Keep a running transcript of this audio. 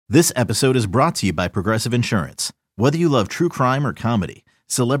This episode is brought to you by Progressive Insurance. Whether you love true crime or comedy,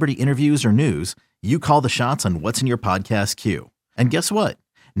 celebrity interviews or news, you call the shots on what's in your podcast queue. And guess what?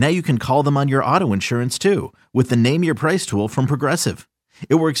 Now you can call them on your auto insurance too with the Name Your Price tool from Progressive.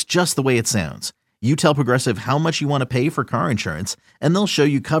 It works just the way it sounds. You tell Progressive how much you want to pay for car insurance, and they'll show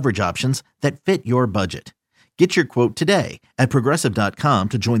you coverage options that fit your budget. Get your quote today at Progressive.com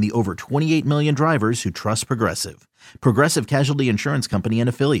to join the over 28 million drivers who trust Progressive. Progressive Casualty Insurance Company and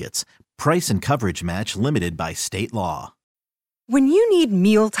Affiliates. Price and coverage match limited by state law. When you need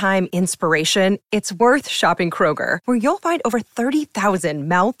mealtime inspiration, it's worth shopping Kroger, where you'll find over 30,000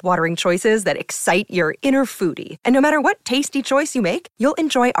 mouth-watering choices that excite your inner foodie. And no matter what tasty choice you make, you'll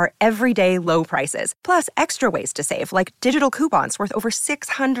enjoy our everyday low prices, plus extra ways to save, like digital coupons worth over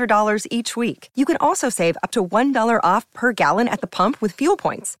 $600 each week. You can also save up to $1 off per gallon at the pump with fuel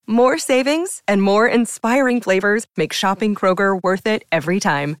points. More savings and more inspiring flavors make shopping Kroger worth it every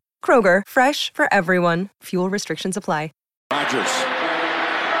time. Kroger, fresh for everyone. Fuel restrictions apply. Rodgers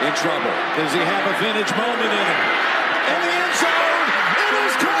in trouble. Does he have a vintage moment in him? In the end zone, it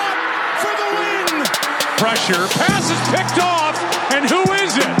is caught for the win. Pressure, pass is picked off, and who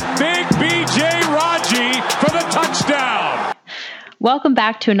is it? Big B.J. Raji for the touchdown. Welcome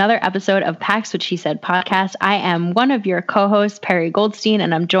back to another episode of Pax What She Said podcast. I am one of your co-hosts, Perry Goldstein,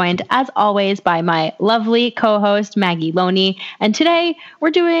 and I'm joined, as always, by my lovely co-host, Maggie Loney. And today,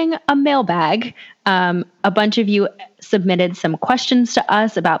 we're doing a mailbag. A bunch of you submitted some questions to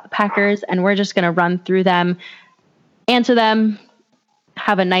us about the Packers, and we're just going to run through them, answer them,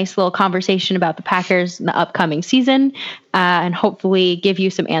 have a nice little conversation about the Packers in the upcoming season, and hopefully give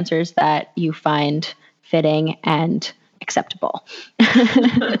you some answers that you find fitting and acceptable.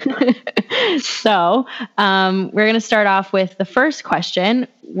 So we're going to start off with the first question,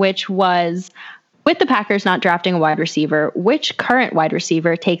 which was, with the Packers not drafting a wide receiver, which current wide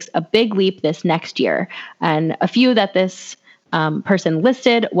receiver takes a big leap this next year? And a few that this person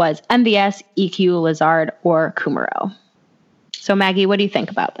listed was MVS, EQ, Lazard, or Kumerow. So Maggie, what do you think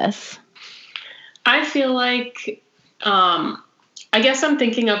about this? I feel like, I guess I'm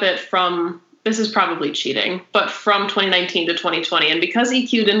thinking of it from, this is probably cheating, but from 2019 to 2020. And because EQ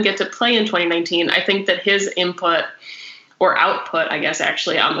didn't get to play in 2019, I think that his input or output, I guess,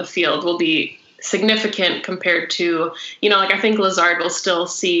 actually on the field will be significant compared to, I think Lazard will still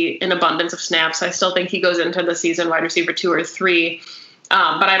see an abundance of snaps. I still think he goes into the season wide receiver 2 or 3.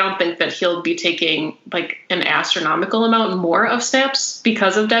 But I don't think that he'll be taking like an astronomical amount more of snaps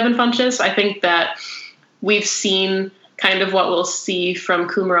because of Devin Funchess. I think that we've seen kind of what we'll see from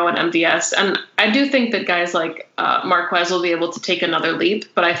Kumerow and MVS. And I do think that guys like Marquez will be able to take another leap.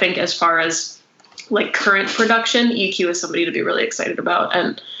 But I think as far as like current production, EQ is somebody to be really excited about.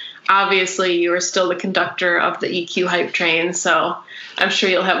 And obviously, you are still the conductor of the EQ hype train, so I'm sure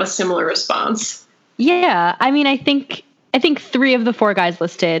you'll have a similar response. Yeah, I mean, I think 3 of the 4 guys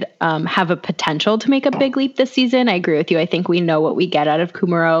listed have a potential to make a big leap this season. I agree with you. I think we know what we get out of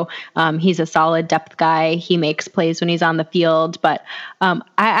Kumerow. He's a solid depth guy. He makes plays when he's on the field. But I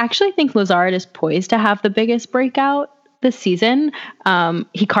actually think Lazard is poised to have the biggest breakout this season.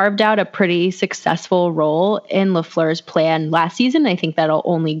 He carved out a pretty successful role in LaFleur's plan last season. I think that'll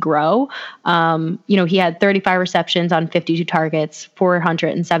only grow. He had 35 receptions on 52 targets,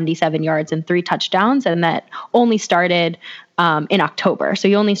 477 yards, and 3 touchdowns, and that only started in October. So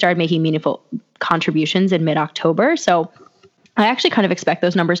he only started making meaningful contributions in mid-October. So I actually kind of expect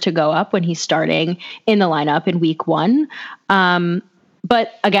those numbers to go up when he's starting in the lineup in week 1.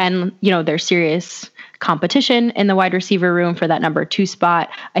 But again, there's serious competition in the wide receiver room for that number 2 spot.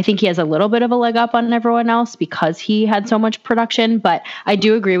 I think he has a little bit of a leg up on everyone else because he had so much production, but I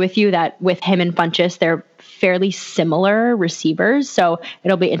do agree with you that with him and Funchess, they're fairly similar receivers. So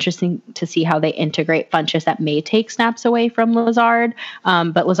it'll be interesting to see how they integrate Funchess. That may take snaps away from Lazard.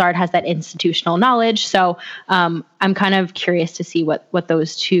 But Lazard has that institutional knowledge. So I'm kind of curious to see what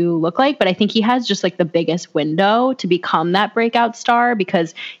those 2 look like. But I think he has just like the biggest window to become that breakout star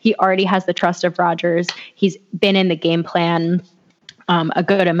because he already has the trust of Rodgers. He's been in the game plan a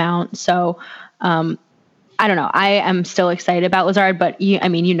good amount. So I don't know. I am still excited about Lazard, but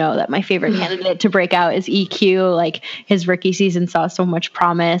that my favorite candidate to break out is EQ. Like his rookie season saw so much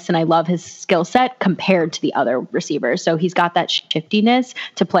promise, and I love his skill set compared to the other receivers. So he's got that shiftiness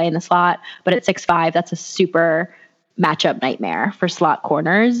to play in the slot, but at 6'5", that's a super matchup nightmare for slot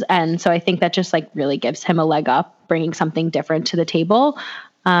corners. And so I think that just like really gives him a leg up, bringing something different to the table.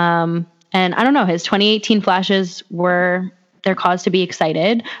 And I don't know, his 2018 flashes were they're cause to be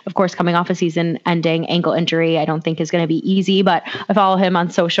excited. Of course, coming off a season-ending ankle injury, I don't think is going to be easy, but I follow him on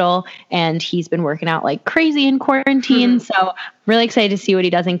social, and he's been working out like crazy in quarantine. So really excited to see what he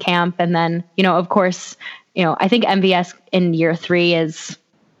does in camp. And then, of course, I think MVS in year 3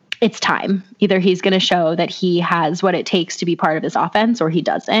 it's time. Either he's going to show that he has what it takes to be part of this offense, or he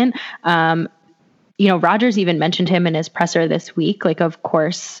doesn't. Rodgers even mentioned him in his presser this week. Like, of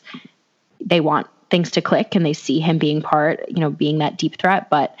course, they want things to click and they see him being being that deep threat.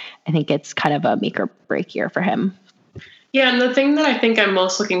 But I think it's kind of a make or break year for him. Yeah, and the thing that I think I'm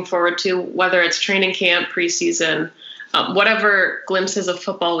most looking forward to, whether it's training camp, preseason, whatever glimpses of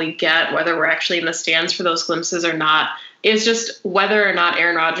football we get, whether we're actually in the stands for those glimpses or not, is just whether or not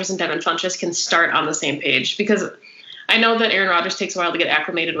Aaron Rodgers and Devin Funchess can start on the same page. Because I know that Aaron Rodgers takes a while to get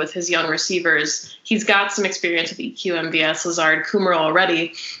acclimated with his young receivers. He's got some experience with EQ, MVS, Lazard, Kumerow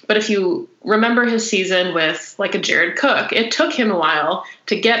already. But if you remember his season with like a Jared Cook, it took him a while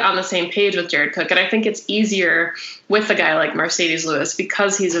to get on the same page with Jared Cook. And I think it's easier with a guy like Mercedes Lewis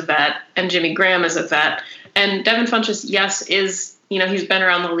because he's a vet and Jimmy Graham is a vet. And Devin Funchess, yes, is, he's been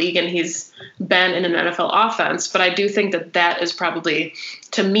around the league and he's been in an NFL offense. But I do think that is probably,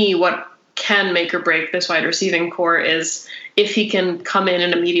 to me, what can make or break this wide receiving core is if he can come in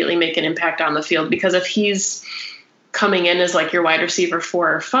and immediately make an impact on the field. Because if he's coming in as like your wide receiver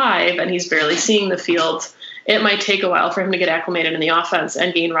 4 or 5 and he's barely seeing the field, it might take a while for him to get acclimated in the offense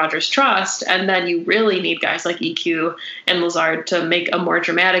and gain Rodgers' trust. And then you really need guys like EQ and Lazard to make a more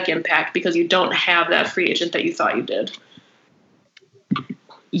dramatic impact because you don't have that free agent that you thought you did.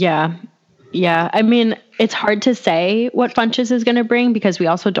 Yeah. I mean, it's hard to say what Funchess is going to bring because we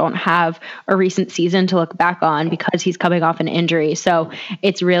also don't have a recent season to look back on because he's coming off an injury. So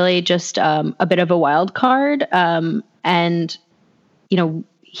it's really just a bit of a wild card. And,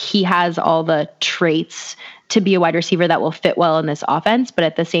 he has all the traits to be a wide receiver that will fit well in this offense. But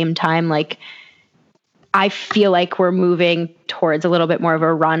at the same time, like, I feel like we're moving towards a little bit more of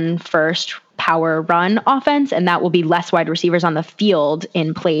a run first power run offense, and that will be less wide receivers on the field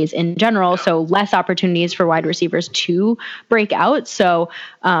in plays in general. So less opportunities for wide receivers to break out. So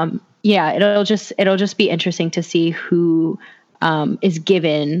it'll just be interesting to see who is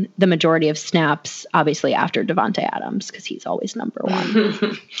given the majority of snaps, obviously after Davante Adams, because he's always number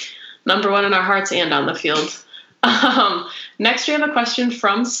one. Number one in our hearts and on the field. Next, we have a question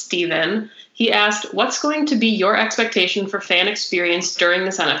from Steven. He asked, what's going to be your expectation for fan experience during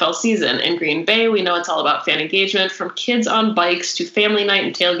this NFL season? In Green Bay, we know it's all about fan engagement, from kids on bikes to family night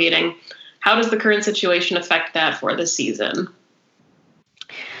and tailgating. How does the current situation affect that for the season?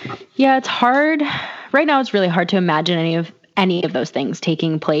 Yeah, it's hard. Right now, it's really hard to imagine any of those things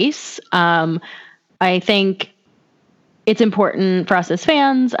taking place. I think it's important for us as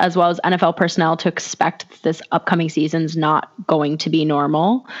fans, as well as NFL personnel, to expect this upcoming season's not going to be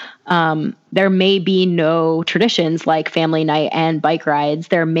normal. There may be no traditions like family night and bike rides.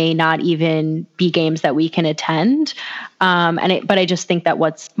 There may not even be games that we can attend. But I just think that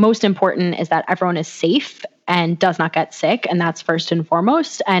what's most important is that everyone is safe and does not get sick. And that's first and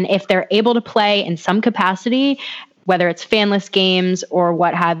foremost. And if they're able to play in some capacity, whether it's fanless games or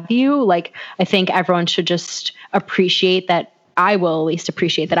what have you, like, I think everyone should just appreciate that. I will at least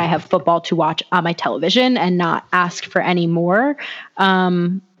appreciate that I have football to watch on my television and not ask for any more.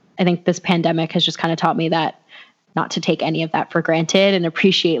 I think this pandemic has just kind of taught me that not to take any of that for granted and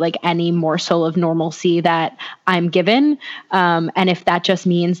appreciate like any morsel of normalcy that I'm given. And if that just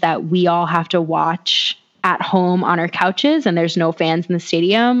means that we all have to watch at home on our couches and there's no fans in the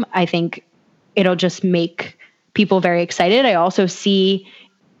stadium, I think it'll just make people very excited. I also see,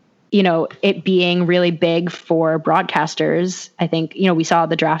 it being really big for broadcasters. I think, we saw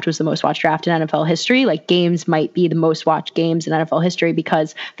the draft was the most watched draft in NFL history. Like, games might be the most watched games in NFL history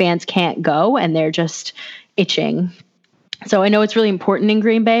because fans can't go and they're just itching. So I know it's really important in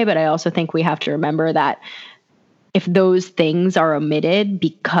Green Bay, but I also think we have to remember that if those things are omitted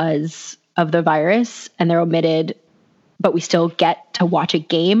because of the virus and they're omitted, but we still get to watch a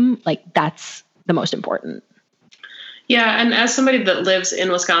game, like, that's the most important. Yeah, and as somebody that lives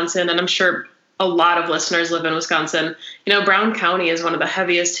in Wisconsin, and I'm sure a lot of listeners live in Wisconsin, Brown County is one of the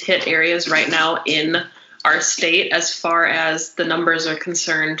heaviest hit areas right now in our state as far as the numbers are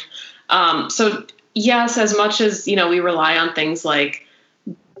concerned. So yes, as much as, we rely on things like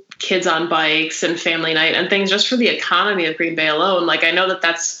kids on bikes and family night and things just for the economy of Green Bay alone, like, I know that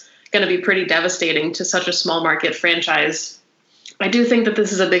that's going to be pretty devastating to such a small market franchise. I do think that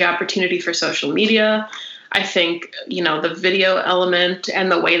this is a big opportunity for social media. I think, the video element and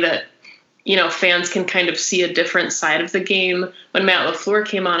the way that, fans can kind of see a different side of the game. When Matt LaFleur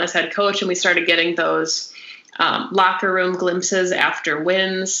came on as head coach and we started getting those locker room glimpses after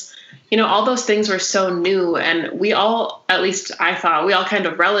wins. You know, all those things were so new, and we all, at least I thought, we all kind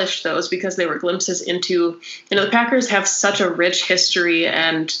of relished those because they were glimpses into, you know, the Packers have such a rich history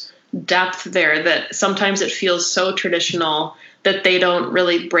and depth there that sometimes it feels so traditional that they don't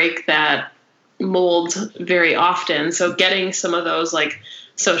really break that mold very often. So getting some of those like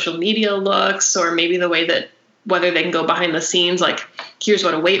social media looks, or maybe the way that whether they can go behind the scenes, like here's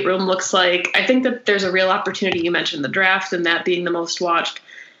what a weight room looks like. I think that there's a real opportunity. You mentioned the draft and that being the most watched,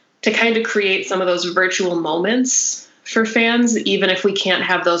 to kind of create some of those virtual moments for fans, even if we can't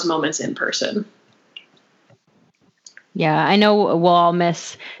have those moments in person. Yeah, I know we'll all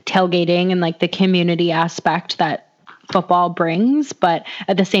miss tailgating and like the community aspect that football brings, but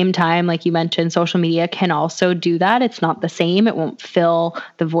at the same time, like you mentioned, social media can also do that. It's not the same. It won't fill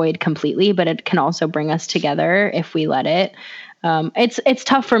the void completely, but it can also bring us together if we let it. It's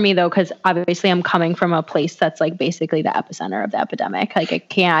tough for me though, because obviously I'm coming from a place that's like basically the epicenter of the epidemic.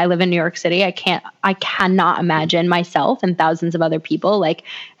 Like I live in New York City. I cannot imagine myself and thousands of other people like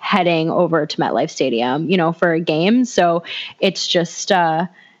heading over to MetLife Stadium, you know, for a game. So it's just, but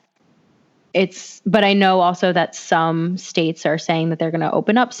I know also that some states are saying that they're going to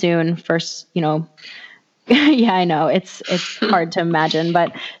open up soon. First, you know, yeah, I know it's hard to imagine,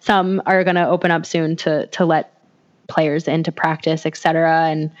 but some are going to open up soon to let players into practice, et cetera.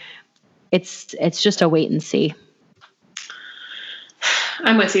 And it's just a wait and see.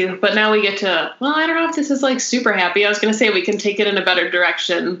 I'm with you, but now we get to, well, I don't know if this is like super happy. I was going to say we can take it in a better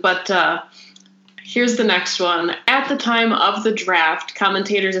direction, but here's the next one. At the time of the draft,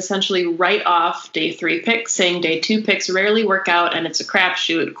 commentators essentially write off day 3 picks, saying day 2 picks rarely work out and it's a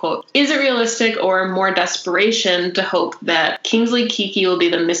crapshoot. Quote, is it realistic or more desperation to hope that Kingsley Keke will be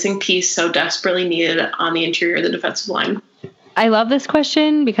the missing piece so desperately needed on the interior of the defensive line? I love this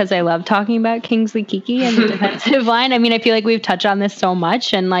question because I love talking about Kingsley Keke and the defensive line. I mean, I feel like we've touched on this so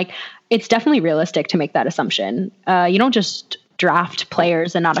much, and like it's definitely realistic to make that assumption. You don't just draft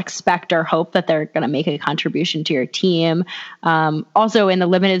players and not expect or hope that they're going to make a contribution to your team. Also, in the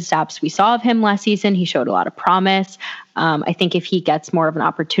limited snaps we saw of him last season, he showed a lot of promise. I think if he gets more of an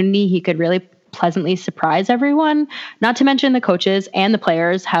opportunity, he could really pleasantly surprise everyone. Not to mention the coaches and the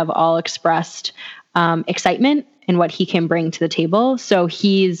players have all expressed excitement in what he can bring to the table. So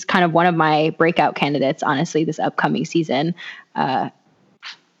he's kind of one of my breakout candidates, honestly, this upcoming season.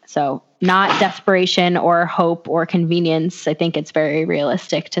 So not desperation or hope or convenience. I think it's very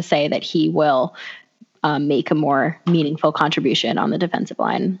realistic to say that he will make a more meaningful contribution on the defensive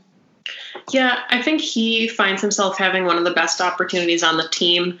line. Yeah, I think he finds himself having one of the best opportunities on the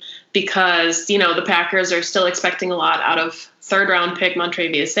team because, you know, the Packers are still expecting a lot out of 3rd round pick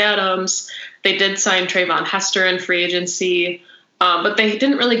Montravius Adams. They did sign Trayvon Hester in free agency, but they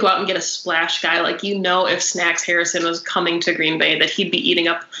didn't really go out and get a splash guy. Like, you know, if Snacks Harrison was coming to Green Bay, that he'd be eating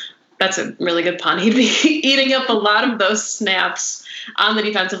up, that's a really good pun, he'd be eating up a lot of those snaps on the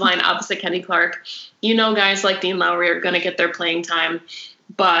defensive line opposite Kenny Clark. You know, guys like Dean Lowry are going to get their playing time.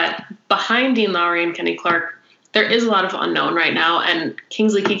 But behind Dean Lowry and Kenny Clark, there is a lot of unknown right now, and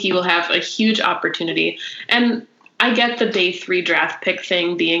Kingsley Keke will have a huge opportunity. And I get the day 3 draft pick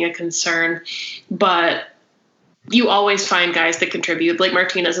thing being a concern, but you always find guys that contribute. Blake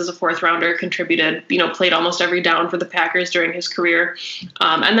Martinez as a 4th rounder contributed, you know, played almost every down for the Packers during his career.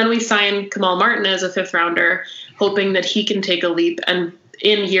 And then we signed Kamal Martin as a 5th rounder, hoping that he can take a leap and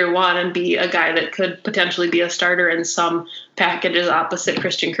in year 1 and be a guy that could potentially be a starter in some packages opposite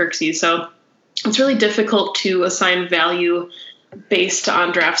Christian Kirksey. So it's really difficult to assign value based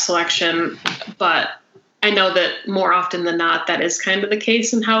on draft selection, but I know that more often than not, that is kind of the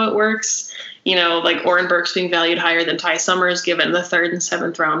case in how it works. You know, like Oren Burks being valued higher than Ty Summers given the 3rd and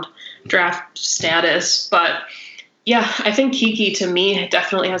 7th round draft status. But yeah, I think Keke to me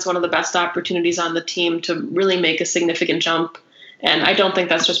definitely has one of the best opportunities on the team to really make a significant jump. And I don't think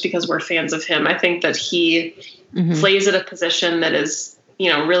that's just because we're fans of him. I think that he plays at a position that is, you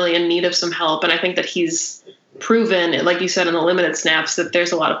know, really in need of some help. And I think that he's proven, like you said, in the limited snaps, that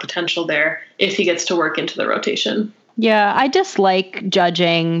there's a lot of potential there if he gets to work into the rotation. Yeah, I dislike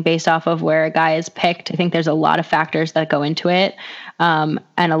judging based off of where a guy is picked. I think there's a lot of factors that go into it, and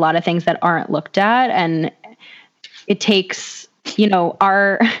a lot of things that aren't looked at. And it takes, you know,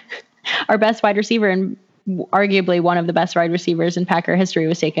 our best wide receiver and arguably one of the best wide receivers in Packer history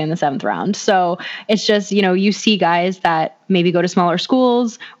was taken in the 7th round. So it's just, you know, you see guys that maybe go to smaller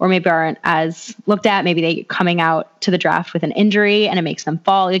schools or maybe aren't as looked at. Maybe they coming out to the draft with an injury and it makes them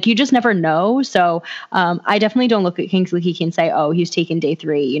fall. Like, you just never know. So I definitely don't look at Kingsley Keke and say, oh, he's taken day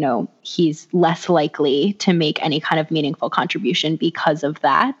 3. You know, he's less likely to make any kind of meaningful contribution because of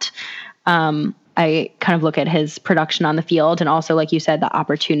that. I kind of look at his production on the field and also, like you said, the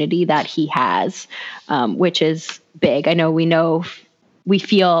opportunity that he has, which is big. I know we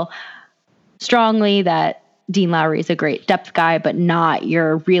feel strongly that Dean Lowry is a great depth guy, but not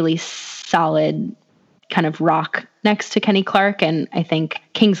your really solid kind of rock next to Kenny Clark. And I think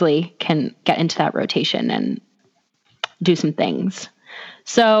Kingsley can get into that rotation and do some things.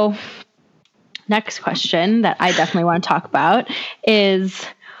 So next question that I definitely want to talk about is,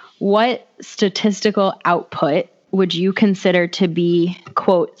 what statistical output would you consider to be,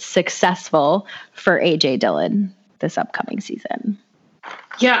 quote, successful for A.J. Dillon this upcoming season?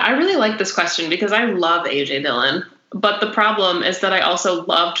 Yeah, I really like this question because I love A.J. Dillon. But the problem is that I also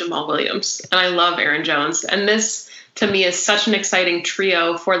love Jamal Williams and I love Aaron Jones. And this, to me, is such an exciting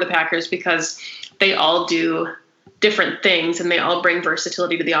trio for the Packers because they all do different things and they all bring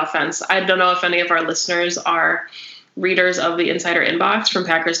versatility to the offense. I don't know if any of our listeners are readers of the Insider Inbox from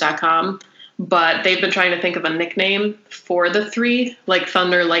Packers.com, but they've been trying to think of a nickname for the three, like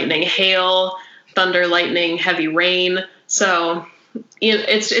Thunder, Lightning, Hail, Thunder, Lightning, Heavy Rain. So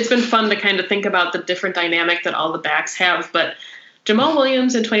it's been fun to kind of think about the different dynamic that all the backs have. But Jamal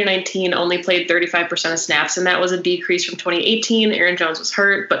Williams in 2019 only played 35% of snaps, and that was a decrease from 2018. Aaron Jones was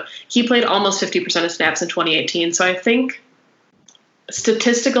hurt, but he played almost 50% of snaps in 2018. So I think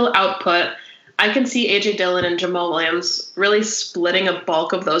statistical output, I can see A.J. Dillon and Jamal Williams really splitting a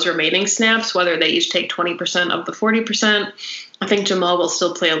bulk of those remaining snaps, whether they each take 20% of the 40%. I think Jamal will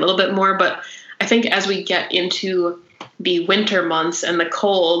still play a little bit more, but I think as we get into the winter months and the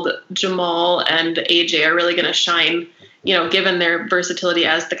cold, Jamal and A.J. are really going to shine, given their versatility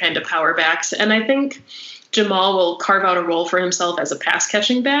as the kind of power backs. And I think Jamal will carve out a role for himself as a pass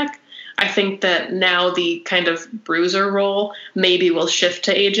catching back. I think that now the kind of bruiser role maybe will shift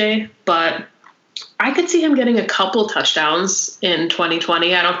to A.J., but I could see him getting a couple touchdowns in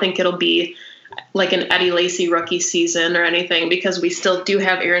 2020. I don't think it'll be like an Eddie Lacy rookie season or anything because we still do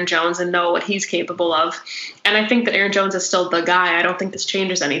have Aaron Jones and know what he's capable of. And I think that Aaron Jones is still the guy. I don't think this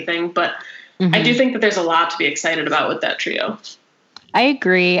changes anything, but I do think that there's a lot to be excited about with that trio. I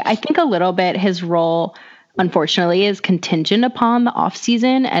agree. I think a little bit his role, unfortunately, is contingent upon the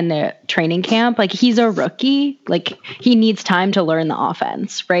offseason and the training camp. Like, he's a rookie. Like, he needs time to learn the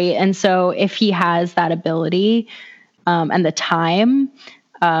offense, right? And so if he has that ability and the time,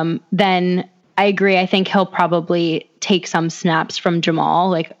 then I agree. I think he'll probably take some snaps from Jamal.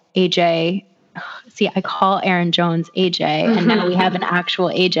 Like, AJ, see, I call Aaron Jones AJ, and now we have an actual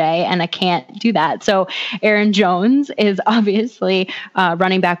AJ, and I can't do that. So Aaron Jones is obviously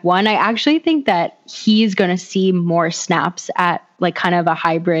running back one. I actually think that he's going to see more snaps at like kind of a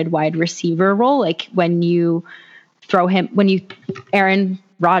hybrid wide receiver role. Like when you Aaron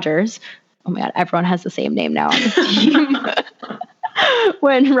Rodgers, oh my God, everyone has the same name now on the team.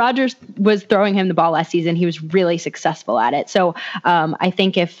 When Rodgers was throwing him the ball last season, he was really successful at it. So I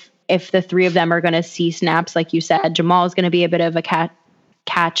think if the three of them are going to see snaps, like you said, Jamal is going to be a bit of a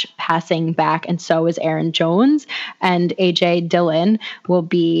catch passing back, and so is Aaron Jones, and A.J. Dillon will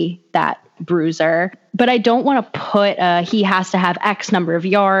be that bruiser. But I don't want to put he has to have X number of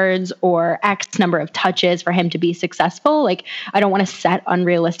yards or X number of touches for him to be successful. Like, I don't want to set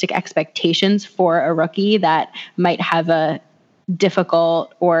unrealistic expectations for a rookie that might have a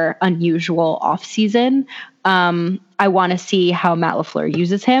difficult or unusual offseason. I want to see how Matt LaFleur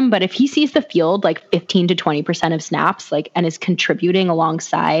uses him, but if he sees the field like 15 to 20% of snaps, like, and is contributing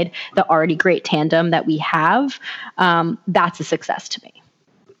alongside the already great tandem that we have, that's a success to me.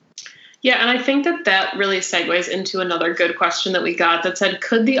 Yeah, and I think that really segues into another good question that we got that said,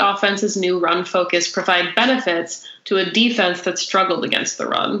 could the offense's new run focus provide benefits to a defense that struggled against the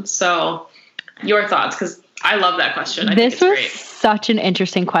run? So your thoughts, because I love that question. I think it's great. This was such an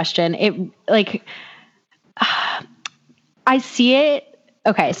interesting question. It like, I see it.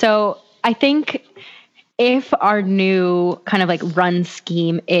 Okay. So I think if our new kind of like run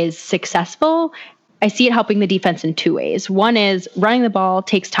scheme is successful, I see it helping the defense in two ways. One is running the ball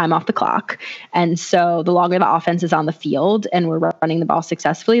takes time off the clock. And so the longer the offense is on the field and we're running the ball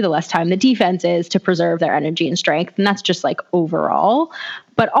successfully, the less time the defense is to preserve their energy and strength. And that's just like overall.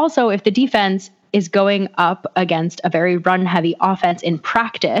 But also if the defense is going up against a very run-heavy offense in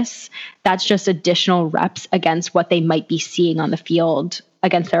practice, that's just additional reps against what they might be seeing on the field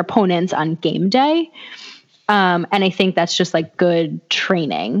against their opponents on game day. And I think that's just like good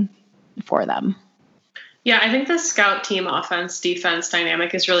training for them. Yeah, I think the scout team offense-defense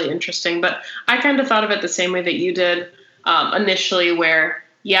dynamic is really interesting, but I kind of thought of it the same way that you did initially, where,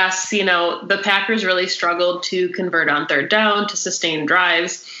 yes, the Packers really struggled to convert on third down, to sustain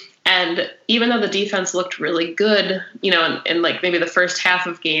drives. And even though the defense looked really good, in like maybe the first half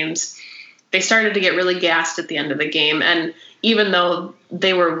of games, they started to get really gassed at the end of the game. And even though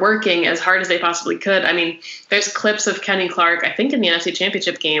they were working as hard as they possibly could, I mean, there's clips of Kenny Clark, I think in the NFC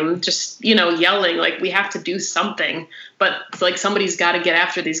Championship game, just, yelling, like, we have to do something. But it's like somebody's got to get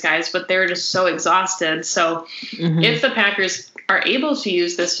after these guys, but they're just so exhausted. So if the Packers are able to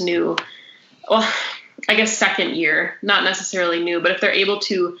use this new, well, I guess second year, not necessarily new, but if they're able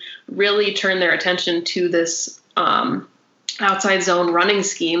to really turn their attention to this outside zone running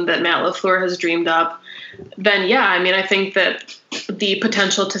scheme that Matt LaFleur has dreamed up, then yeah, I mean, I think that the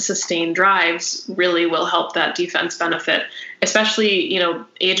potential to sustain drives really will help that defense benefit, especially,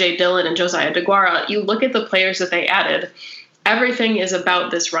 A.J. Dillon and Josiah DeGuara. You look at the players that they added, everything is about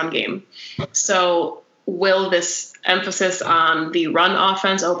this run game. So will this emphasis on the run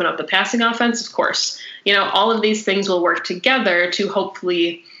offense open up the passing offense? Of course. All of these things will work together to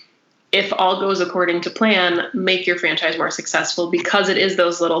hopefully, if all goes according to plan, make your franchise more successful, because it is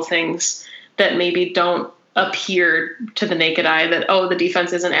those little things that maybe don't appear to the naked eye that, the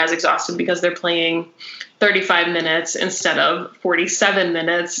defense isn't as exhausted because they're playing 35 minutes instead of 47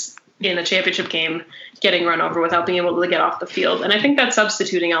 minutes in a championship game getting run over without being able to get off the field. And I think that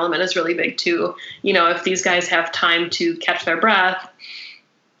substituting element is really big too. If these guys have time to catch their breath,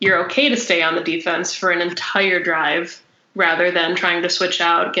 you're okay to stay on the defense for an entire drive rather than trying to switch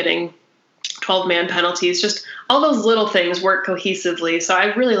out, getting 12-man penalties. Just all those little things work cohesively. So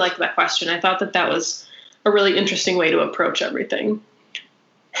I really like that question. I thought that was a really interesting way to approach everything.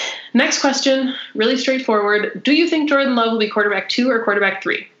 Next question, really straightforward. Do you think Jordan Love will be quarterback 2 or quarterback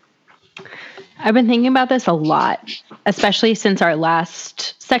 3? I've been thinking about this a lot, especially since our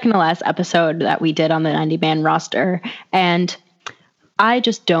second to last episode that we did on the 90-man roster. And I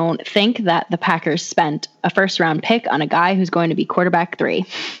just don't think that the Packers spent a first-round pick on a guy who's going to be quarterback 3.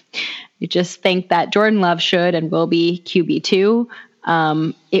 I just think that Jordan Love should and will be QB2.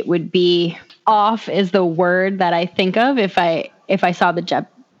 It would be off is the word that I think of if I saw the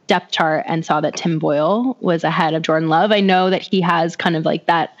depth chart and saw that Tim Boyle was ahead of Jordan Love. I know that he has kind of like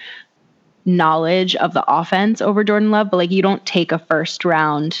that knowledge of the offense over Jordan Love, but like you don't take a first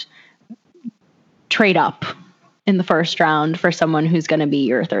round trade up in the first round for someone who's going to be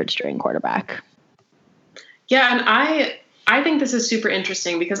your third string quarterback. Yeah, and I think this is super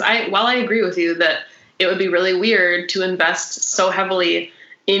interesting because while I agree with you that it would be really weird to invest so heavily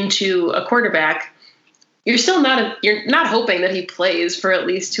into a quarterback, you're not hoping that he plays for at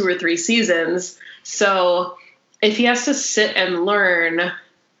least 2 or 3 seasons. So if he has to sit and learn,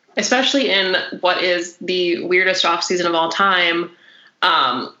 especially in what is the weirdest offseason of all time,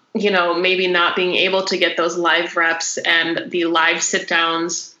 maybe not being able to get those live reps and the live sit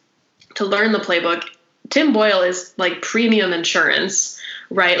downs to learn the playbook, Tim Boyle is like premium insurance,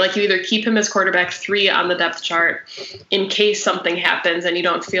 right? Like you either keep him as quarterback 3 on the depth chart in case something happens and you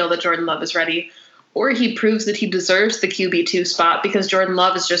don't feel that Jordan Love is ready, or he proves that he deserves the QB2 spot because Jordan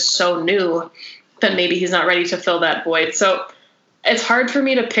Love is just so new that maybe he's not ready to fill that void. So it's hard for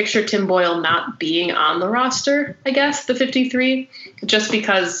me to picture Tim Boyle not being on the roster, I guess, the 53, just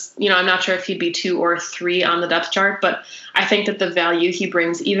because, I'm not sure if he'd be 2 or 3 on the depth chart, but I think that the value he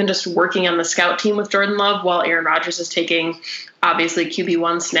brings, even just working on the scout team with Jordan Love while Aaron Rodgers is taking, obviously,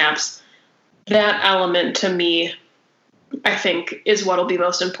 QB1 snaps, that element to me, I think, is what'll be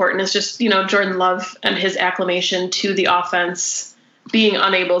most important, is just, Jordan Love and his acclimation to the offense, being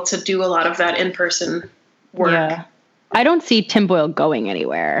unable to do a lot of that in-person work. Yeah. I don't see Tim Boyle going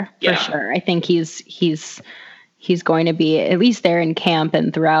anywhere for sure. I think he's going to be at least there in camp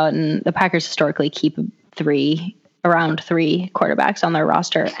and throughout. And the Packers historically keep around 3 quarterbacks on their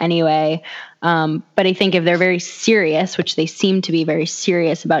roster anyway. But I think if they're very serious, which they seem to be very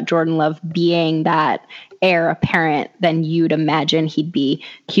serious about Jordan Love being that heir apparent, then you'd imagine he'd be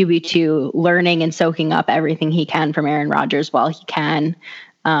QB2, learning and soaking up everything he can from Aaron Rodgers while he can,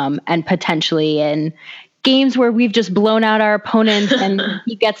 and potentially in games where we've just blown out our opponents and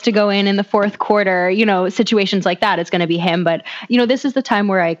he gets to go in the fourth quarter, situations like that, it's going to be him. But, this is the time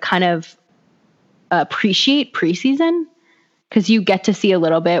where I kind of appreciate preseason because you get to see a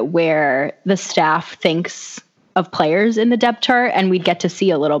little bit where the staff thinks of players in the depth chart, and we'd get to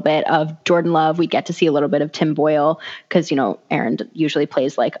see a little bit of Jordan Love. We'd get to see a little bit of Tim Boyle because, Aaron usually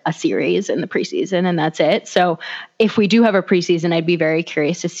plays like a series in the preseason and that's it. So if we do have a preseason, I'd be very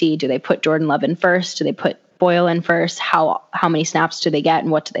curious to see, do they put Jordan Love in first? Do they put Boyle in first? How many snaps do they get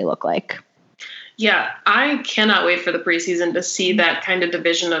and what do they look like? Yeah, I cannot wait for the preseason to see that kind of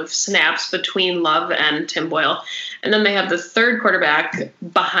division of snaps between Love and Tim Boyle. And then they have the third quarterback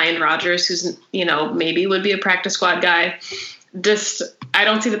behind Rodgers, who's, maybe would be a practice squad guy. I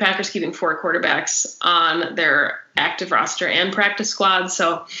don't see the Packers keeping 4 quarterbacks on their active roster and practice squad.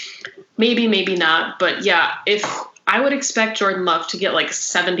 So maybe, maybe not. But yeah, if I would expect Jordan Love to get like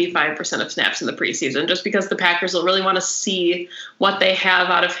 75% of snaps in the preseason, just because the Packers will really want to see what they have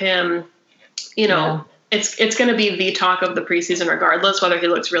out of him. You know, it's going to be the talk of the preseason, regardless, whether he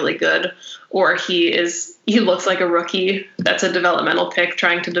looks really good or he looks like a rookie that's a developmental pick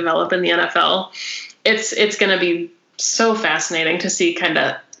trying to develop in the NFL. It's going to be so fascinating to see kind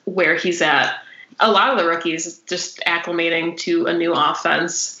of where he's at. A lot of the rookies just acclimating to a new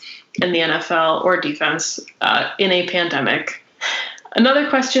offense in the NFL or defense in a pandemic. Another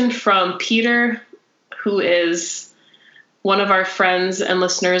question from Peter, who is one of our friends and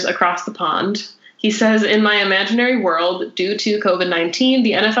listeners across the pond. He says, in my imaginary world, due to COVID-19,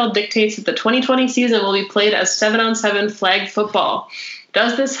 the NFL dictates that the 2020 season will be played as 7-on-7 flag football.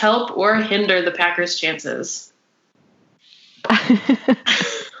 Does this help or hinder the Packers' chances?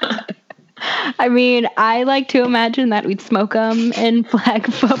 I mean, I like to imagine that we'd smoke them in flag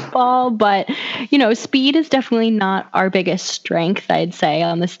football, but, you know, speed is definitely not our biggest strength, I'd say,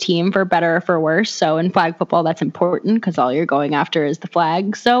 on this team, for better or for worse. So in flag football, that's important because all you're going after is the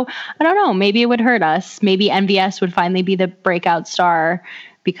flag. So I don't know, maybe it would hurt us. Maybe MVS would finally be the breakout star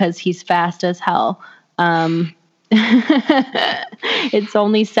because he's fast as hell. It's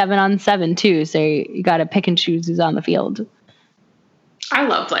only 7-on-7 too, so you got to pick and choose who's on the field. I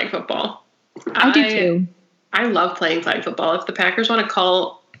love flag football. I do too. I love playing flag football. If the Packers want to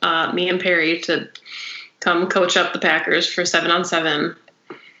call me and Perry to come coach up the Packers for 7-on-7,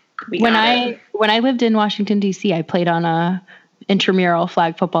 when I lived in Washington D.C., I played on a intramural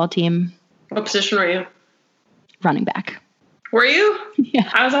flag football team. What position were you? Running back. Were you? Yeah.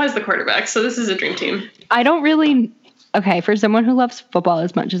 I was always the quarterback, so this is a dream team. I don't really. Okay, for someone who loves football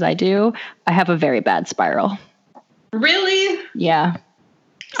as much as I do, I have a very bad spiral. Really? Yeah.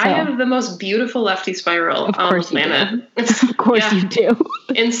 So, I have the most beautiful lefty spiral on the planet. Of course you do.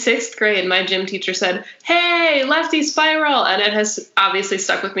 In 6th grade, my gym teacher said, "Hey, lefty spiral." And it has obviously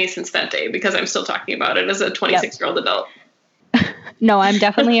stuck with me since that day because I'm still talking about it as a 26-year-old adult. No, I'm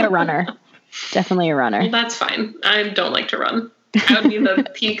definitely a runner. Definitely a runner. Well, that's fine. I don't like to run. I would be the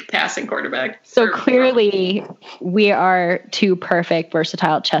peak passing quarterback. So clearly, we are two perfect,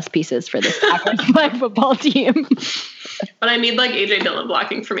 versatile chess pieces for this Packers flag football team. But I need like AJ Dillon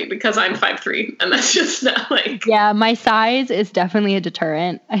blocking for me because I'm 5'3", and that's just not like. Yeah, my size is definitely a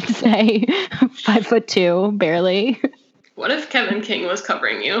deterrent. I'd say 5'2", barely. What if Kevin King was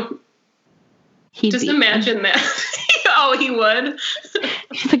covering you? Just imagine that. Oh, he would.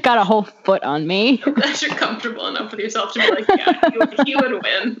 He's got a whole foot on me. That you're comfortable enough with yourself to be like, yeah, he would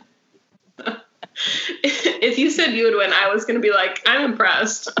win. If you said you would win, I was going to be like, I'm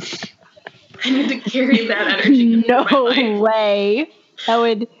impressed. I need to carry that energy. No way. That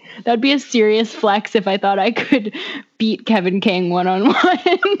would be a serious flex if I thought I could beat Kevin King one-on-one.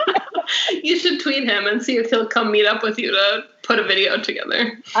 You should tweet him and see if he'll come meet up with you to put a video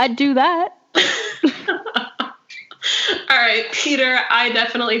together. I'd do that. All right, Peter, I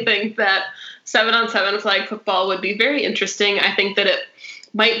definitely think that 7-on-7 flag football would be very interesting. I think that it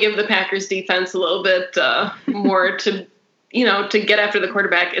might give the Packers defense a little bit more to get after the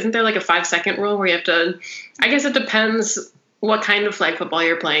quarterback. Isn't there like a 5-second rule where you have to, I guess it depends what kind of flag football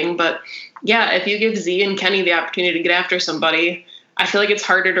you're playing. But yeah, if you give Z and Kenny the opportunity to get after somebody, I feel like it's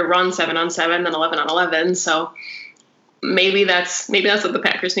harder to run 7-on-7 than 11-on-11. So maybe that's what the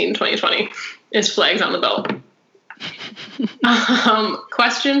Packers need in 2020 is flags on the belt.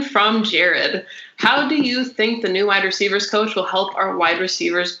 Question from Jared. How do you think the new wide receivers coach will help our wide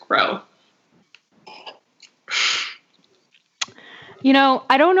receivers grow? You know,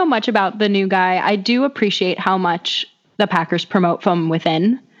 I don't know much about the new guy. I do appreciate how much the Packers promote from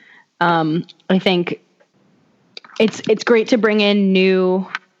within. I think it's great to bring in new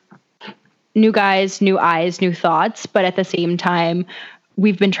guys, new eyes, new thoughts, but at the same time,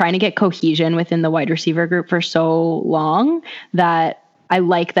 we've been trying to get cohesion within the wide receiver group for so long that I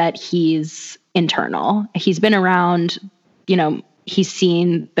like that he's internal. He's been around, he's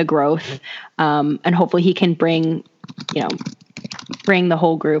seen the growth, and hopefully he can bring the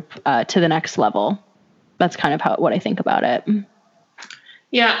whole group to the next level. That's kind of what I think about it.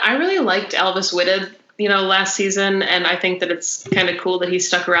 Yeah, I really liked Alvis Whitted, last season, and I think that it's kind of cool that he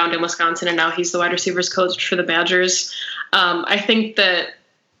stuck around in Wisconsin and now he's the wide receivers coach for the Badgers. I think that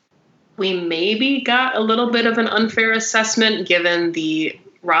we maybe got a little bit of an unfair assessment given the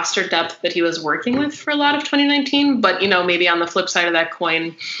roster depth that he was working with for a lot of 2019. But, maybe on the flip side of that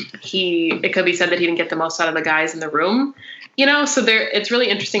coin, it could be said that he didn't get the most out of the guys in the room, so it's really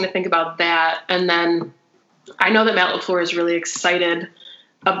interesting to think about that. And then I know that Matt LaFleur is really excited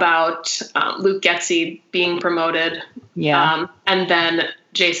about Luke Getsy being promoted. Yeah. And then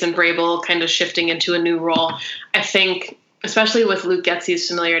Jason Vrabel kind of shifting into a new role. I think, especially with Luke Getsy's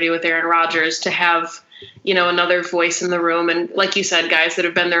familiarity with Aaron Rodgers, to have, another voice in the room. And like you said, guys that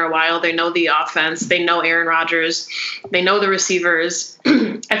have been there a while, they know the offense, they know Aaron Rodgers, they know the receivers.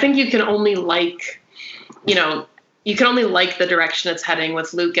 I think you can only like the direction it's heading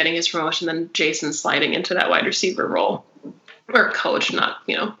with Luke getting his promotion, then Jason sliding into that wide receiver role, or coach, not.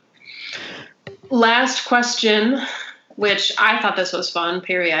 Last question, which I thought this was fun.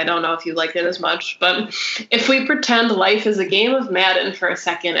 Perry, I don't know if you liked it as much, but if we pretend life is a game of Madden for a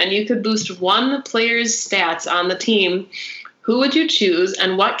second and you could boost one player's stats on the team, who would you choose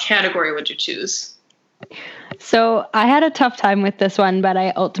and what category would you choose? So I had a tough time with this one, but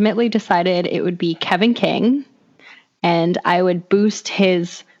I ultimately decided it would be Kevin King, and I would boost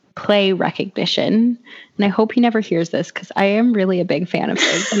his play recognition. And I hope he never hears this because I am really a big fan of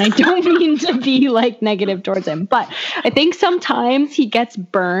his, and I don't mean to be negative towards him, but I think sometimes he gets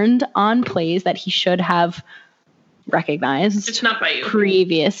burned on plays that he should have recognized. It's not by you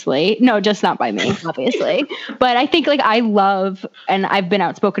previously. No, just not by me, obviously. But I think I love, and I've been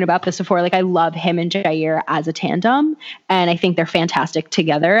outspoken about this before, I love him and Jair as a tandem, and I think they're fantastic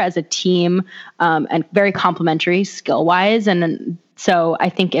together as a team, and very complementary skill wise. And so I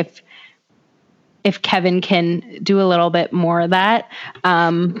think if Kevin can do a little bit more of that,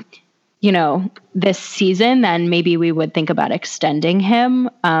 this season, then maybe we would think about extending him.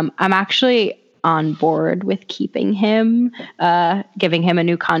 I'm actually on board with keeping him, giving him a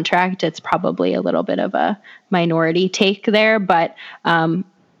new contract. It's probably a little bit of a minority take there, but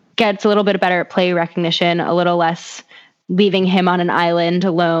gets a little bit better at play recognition, a little less leaving him on an island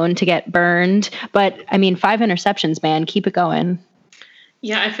alone to get burned. But 5 interceptions, man, keep it going.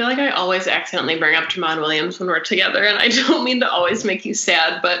 Yeah, I feel like I always accidentally bring up Tramon Williams when we're together, and I don't mean to always make you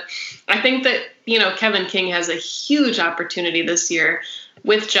sad, but I think that, Kevin King has a huge opportunity this year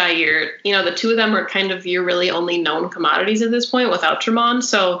with Jair. The two of them are kind of your really only known commodities at this point without Tramon.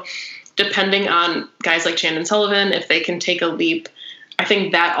 So depending on guys like Chandon Sullivan, if they can take a leap, I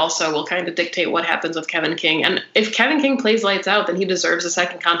think that also will kind of dictate what happens with Kevin King. And if Kevin King plays lights out, then he deserves a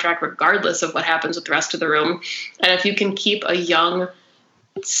second contract regardless of what happens with the rest of the room. And if you can keep a young,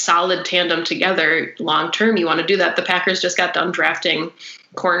 solid tandem together long term, you want to do that. The Packers just got done drafting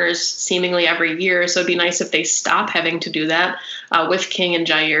corners seemingly every year, so it'd be nice if they stop having to do that with King and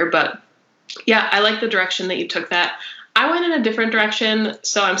Jair. But yeah, I like the direction that you took that. I went in a different direction,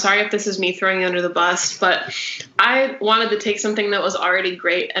 so I'm sorry if this is me throwing you under the bus, but I wanted to take something that was already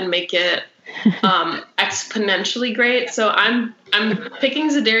great and make it exponentially great. So I'm picking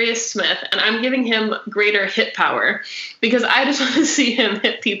Zadarius Smith, and I'm giving him greater hit power because I just want to see him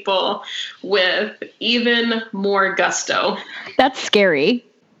hit people with even more gusto. That's scary.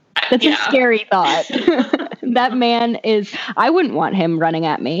 That's a scary thought. That man I wouldn't want him running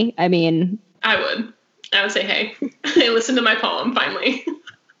at me. I would say, hey, listen to my poem finally.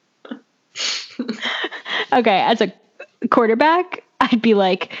 Okay, as a quarterback, I'd be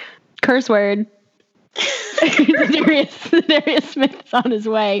like, curse word. Darius Smith's on his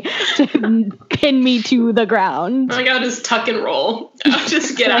way to pin me to the ground. I'll just tuck and roll. I'll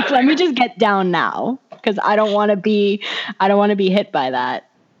just get out. Let me just get down now because I don't want to be hit by that.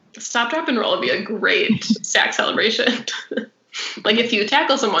 Stop, drop, and roll would be a great sack celebration. If you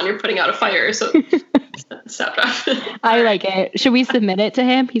tackle someone, you're putting out a fire. So stop, drop. I like it. Should we submit it to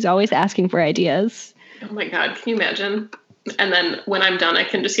him? He's always asking for ideas. Oh my God, can you imagine? And then when I'm done, I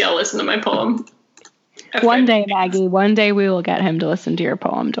can just yell, listen to my poem. Okay. One day, Maggie, one day we will get him to listen to your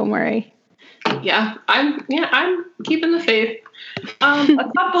poem. Don't worry. Yeah, I'm keeping the faith.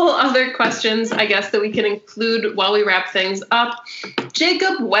 A couple other questions, I guess, that we can include while we wrap things up.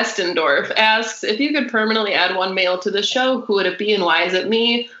 Jacob Westendorf asks, if you could permanently add one male to the show, who would it be and why is it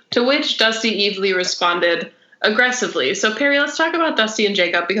me? To which Dusty Evely responded aggressively. So, Perry, let's talk about Dusty and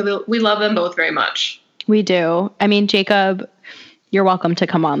Jacob because we love them both very much. We do. Jacob, you're welcome to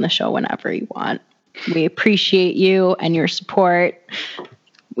come on the show whenever you want. We appreciate you and your support.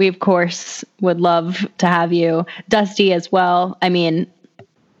 We, of course, would love to have you. Dusty as well. I'm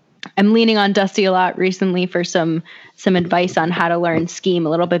leaning on Dusty a lot recently for some advice on how to learn scheme a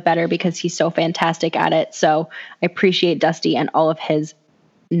little bit better because he's so fantastic at it. So I appreciate Dusty and all of his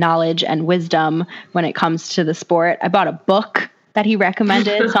knowledge and wisdom when it comes to the sport. I bought a book that he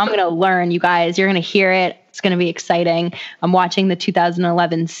recommended, so I'm going to learn, you guys. You're going to hear it. It's going to be exciting. I'm watching the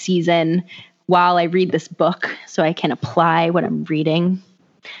 2011 season while I read this book so I can apply what I'm reading.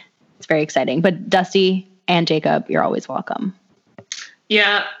 It's very exciting. But Dusty and Jacob, you're always welcome.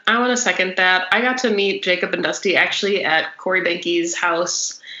 Yeah, I want to second that. I got to meet Jacob and Dusty actually at Corey Behnke's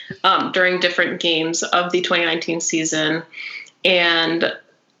house during different games of the 2019 season. And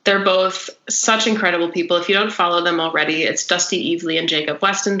they're both such incredible people. If you don't follow them already, it's Dusty Evely and Jacob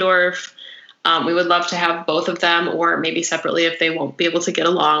Westendorf. We would love to have both of them, or maybe separately if they won't be able to get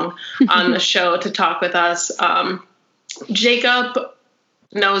along, on the show to talk with us. Jacob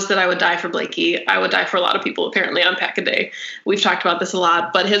knows that I would die for Blakey. I would die for a lot of people, apparently, on Pack-A-Day. We've talked about this a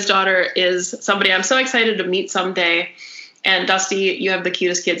lot, but his daughter is somebody I'm so excited to meet someday. And Dusty, you have the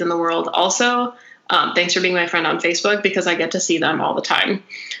cutest kids in the world. Also, thanks for being my friend on Facebook, because I get to see them all the time.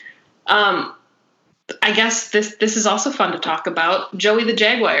 I guess this is also fun to talk about. Joey the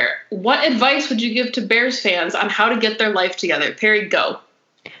Jaguar. What advice would you give to Bears fans on how to get their life together? Perry, go.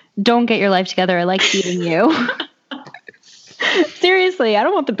 Don't get your life together. I like beating you. Seriously, I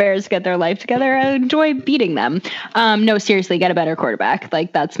don't want the Bears to get their life together. I enjoy beating them. No, seriously, get a better quarterback.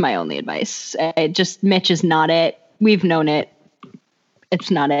 Like, that's my only advice. Mitch is not it. We've known it.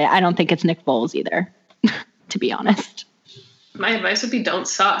 It's not it. I don't think it's Nick Foles either, to be honest. My advice would be don't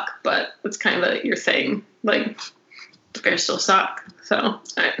suck, but it's kind of your thing. Like, the Bears still suck. So,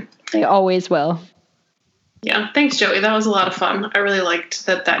 they always will. Yeah. Thanks, Joey. That was a lot of fun. I really liked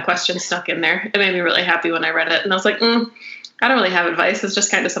that question snuck in there. It made me really happy when I read it. And I was like, I don't really have advice. It's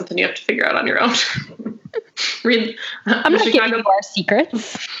just kind of something you have to figure out on your own. Read. I'm not giving you our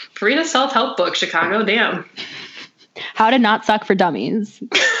secrets. Read a self-help book, Chicago. Damn. How to Not Suck for Dummies.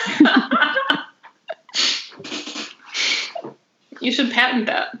 You should patent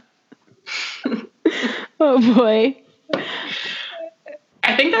that. Oh boy.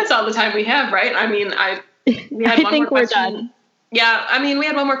 I think that's all the time we have, right? I mean, we had one more question. Done. Yeah, I mean, we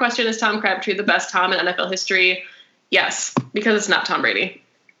had one more question. Is Tom Crabtree the best Tom in NFL history? Yes, because it's not Tom Brady.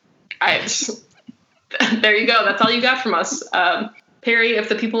 There you go. That's all you got from us. Perry, if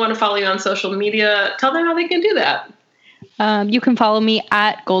the people want to follow you on social media, tell them how they can do that. You can follow me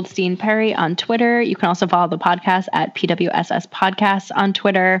at Goldstein Perry on Twitter. You can also follow the podcast at PWSS Podcasts on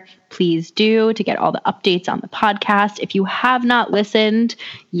Twitter. Please do, to get all the updates on the podcast. If you have not listened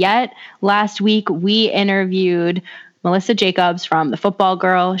yet, last week we interviewed Melissa Jacobs from The Football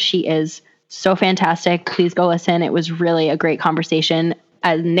Girl. She is so fantastic. Please go listen. It was really a great conversation.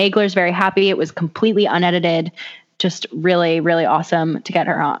 Nagler's very happy. It was completely unedited. Just really, really awesome to get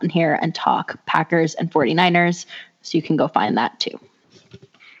her on here and talk Packers and 49ers. So you can go find that too.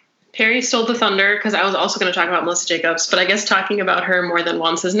 Perry stole the thunder, because I was also going to talk about Melissa Jacobs, but I guess talking about her more than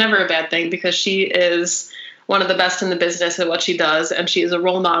once is never a bad thing, because she is one of the best in the business at what she does, and she is a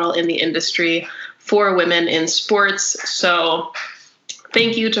role model in the industry for women in sports. So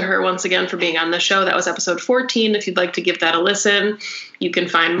thank you to her once again for being on the show. That was episode 14. If you'd like to give that a listen, you can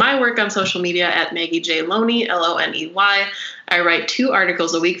find my work on social media at Maggie J. Loney, Loney. I write 2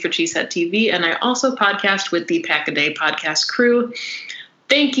 articles a week for Cheesehead TV, and I also podcast with the Pack-A-Day podcast crew.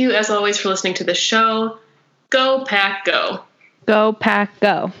 Thank you, as always, for listening to the show. Go Pack, go. Go Pack,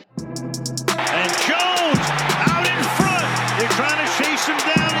 go. And Jones out in front. They're trying to chase him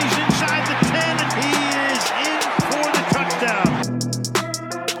down.